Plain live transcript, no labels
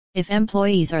If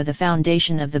employees are the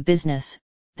foundation of the business,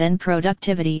 then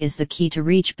productivity is the key to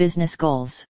reach business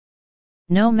goals.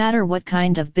 No matter what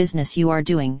kind of business you are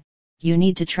doing, you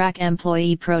need to track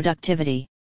employee productivity.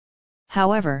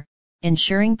 However,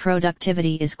 ensuring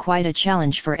productivity is quite a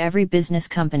challenge for every business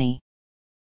company.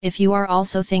 If you are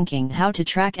also thinking how to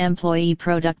track employee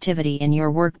productivity in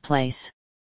your workplace,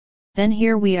 then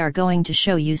here we are going to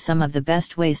show you some of the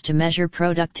best ways to measure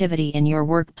productivity in your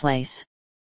workplace.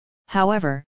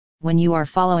 However, when you are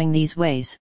following these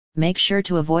ways, make sure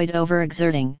to avoid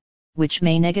overexerting, which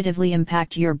may negatively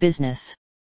impact your business.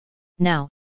 Now,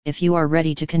 if you are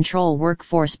ready to control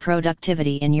workforce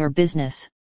productivity in your business,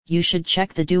 you should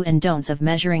check the do and don'ts of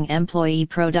measuring employee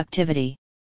productivity.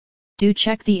 Do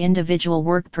check the individual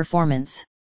work performance.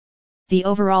 The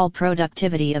overall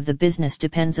productivity of the business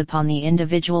depends upon the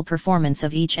individual performance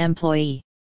of each employee.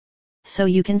 So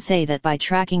you can say that by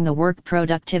tracking the work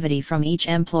productivity from each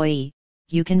employee,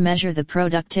 you can measure the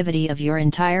productivity of your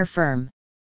entire firm.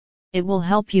 It will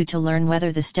help you to learn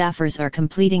whether the staffers are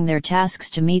completing their tasks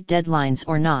to meet deadlines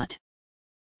or not.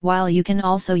 While you can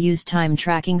also use time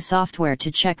tracking software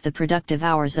to check the productive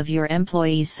hours of your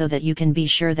employees so that you can be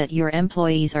sure that your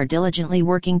employees are diligently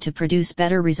working to produce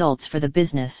better results for the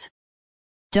business.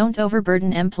 Don't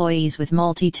overburden employees with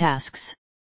multitasks.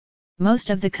 Most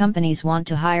of the companies want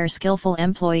to hire skillful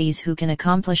employees who can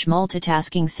accomplish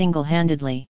multitasking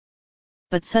single-handedly.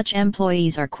 But such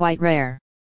employees are quite rare.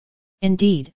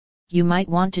 Indeed, you might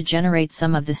want to generate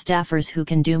some of the staffers who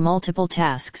can do multiple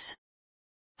tasks.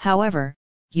 However,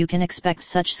 you can expect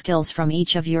such skills from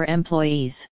each of your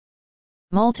employees.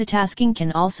 Multitasking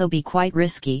can also be quite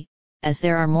risky, as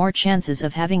there are more chances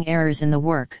of having errors in the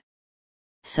work.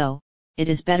 So, it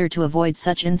is better to avoid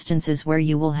such instances where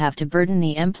you will have to burden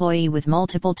the employee with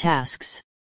multiple tasks.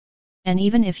 And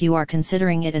even if you are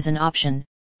considering it as an option,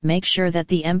 make sure that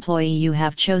the employee you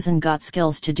have chosen got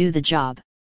skills to do the job.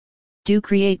 Do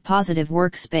create positive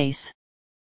workspace.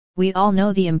 We all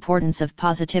know the importance of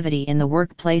positivity in the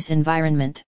workplace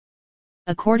environment.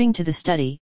 According to the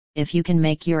study, if you can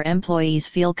make your employees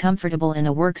feel comfortable in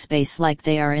a workspace like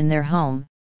they are in their home,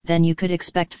 then you could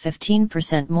expect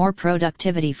 15% more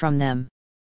productivity from them.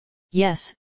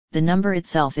 Yes, the number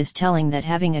itself is telling that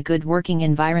having a good working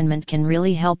environment can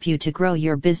really help you to grow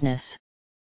your business.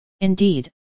 Indeed,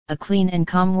 a clean and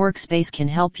calm workspace can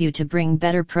help you to bring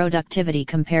better productivity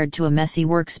compared to a messy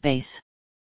workspace.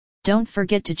 Don't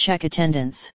forget to check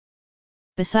attendance.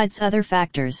 Besides other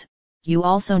factors, you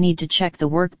also need to check the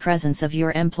work presence of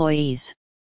your employees.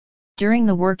 During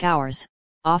the work hours,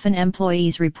 often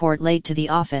employees report late to the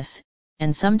office,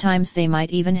 and sometimes they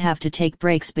might even have to take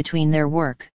breaks between their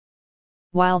work.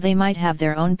 While they might have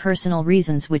their own personal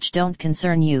reasons which don't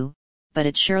concern you, but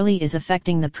it surely is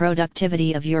affecting the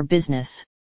productivity of your business.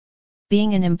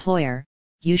 Being an employer,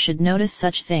 you should notice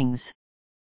such things.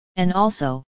 And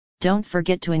also, don't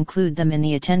forget to include them in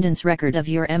the attendance record of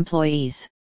your employees.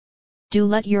 Do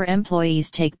let your employees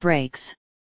take breaks.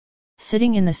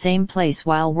 Sitting in the same place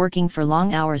while working for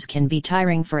long hours can be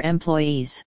tiring for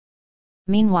employees.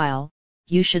 Meanwhile,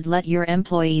 you should let your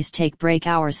employees take break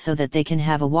hours so that they can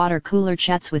have a water cooler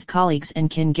chats with colleagues and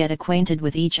can get acquainted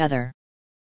with each other.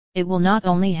 It will not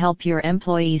only help your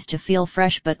employees to feel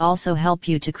fresh but also help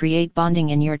you to create bonding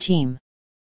in your team,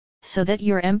 so that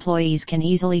your employees can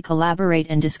easily collaborate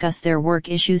and discuss their work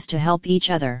issues to help each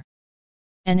other.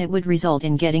 And it would result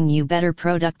in getting you better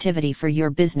productivity for your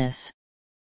business.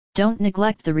 Don't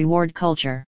neglect the reward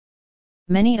culture.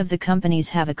 Many of the companies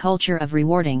have a culture of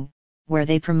rewarding, where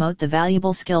they promote the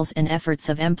valuable skills and efforts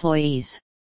of employees.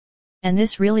 And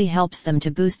this really helps them to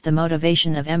boost the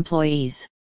motivation of employees.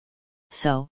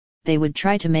 So, they would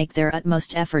try to make their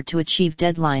utmost effort to achieve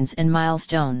deadlines and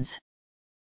milestones.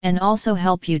 And also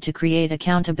help you to create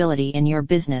accountability in your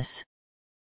business.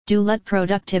 Do let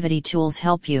productivity tools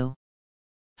help you.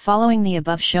 Following the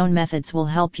above shown methods will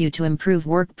help you to improve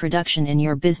work production in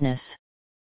your business.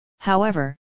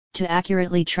 However, to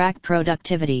accurately track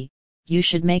productivity, you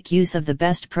should make use of the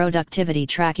best productivity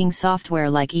tracking software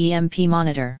like EMP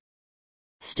Monitor.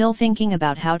 Still thinking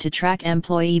about how to track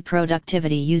employee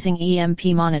productivity using EMP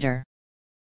Monitor?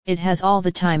 It has all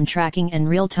the time tracking and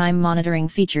real-time monitoring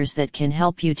features that can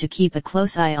help you to keep a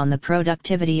close eye on the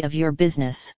productivity of your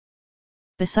business.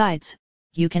 Besides,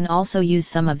 you can also use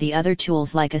some of the other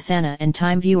tools like Asana and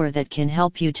TimeViewer that can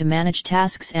help you to manage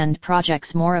tasks and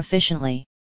projects more efficiently.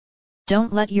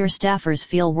 Don't let your staffers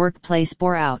feel workplace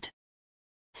bore out.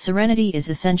 Serenity is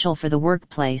essential for the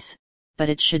workplace, but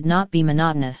it should not be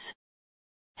monotonous.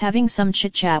 Having some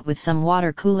chit-chat with some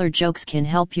water cooler jokes can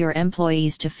help your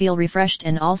employees to feel refreshed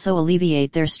and also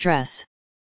alleviate their stress.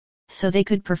 so they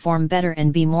could perform better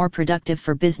and be more productive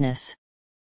for business.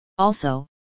 Also,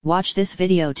 watch this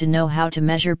video to know how to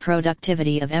measure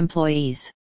productivity of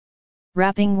employees.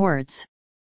 Wrapping words.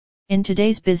 In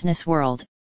today's business world,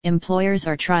 employers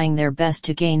are trying their best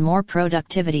to gain more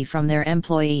productivity from their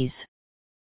employees.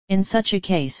 In such a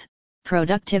case,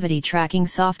 productivity tracking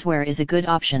software is a good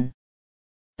option.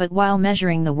 But while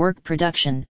measuring the work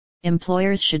production,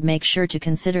 employers should make sure to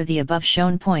consider the above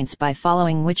shown points by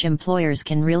following which employers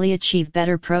can really achieve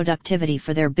better productivity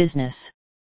for their business.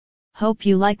 Hope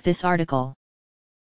you like this article.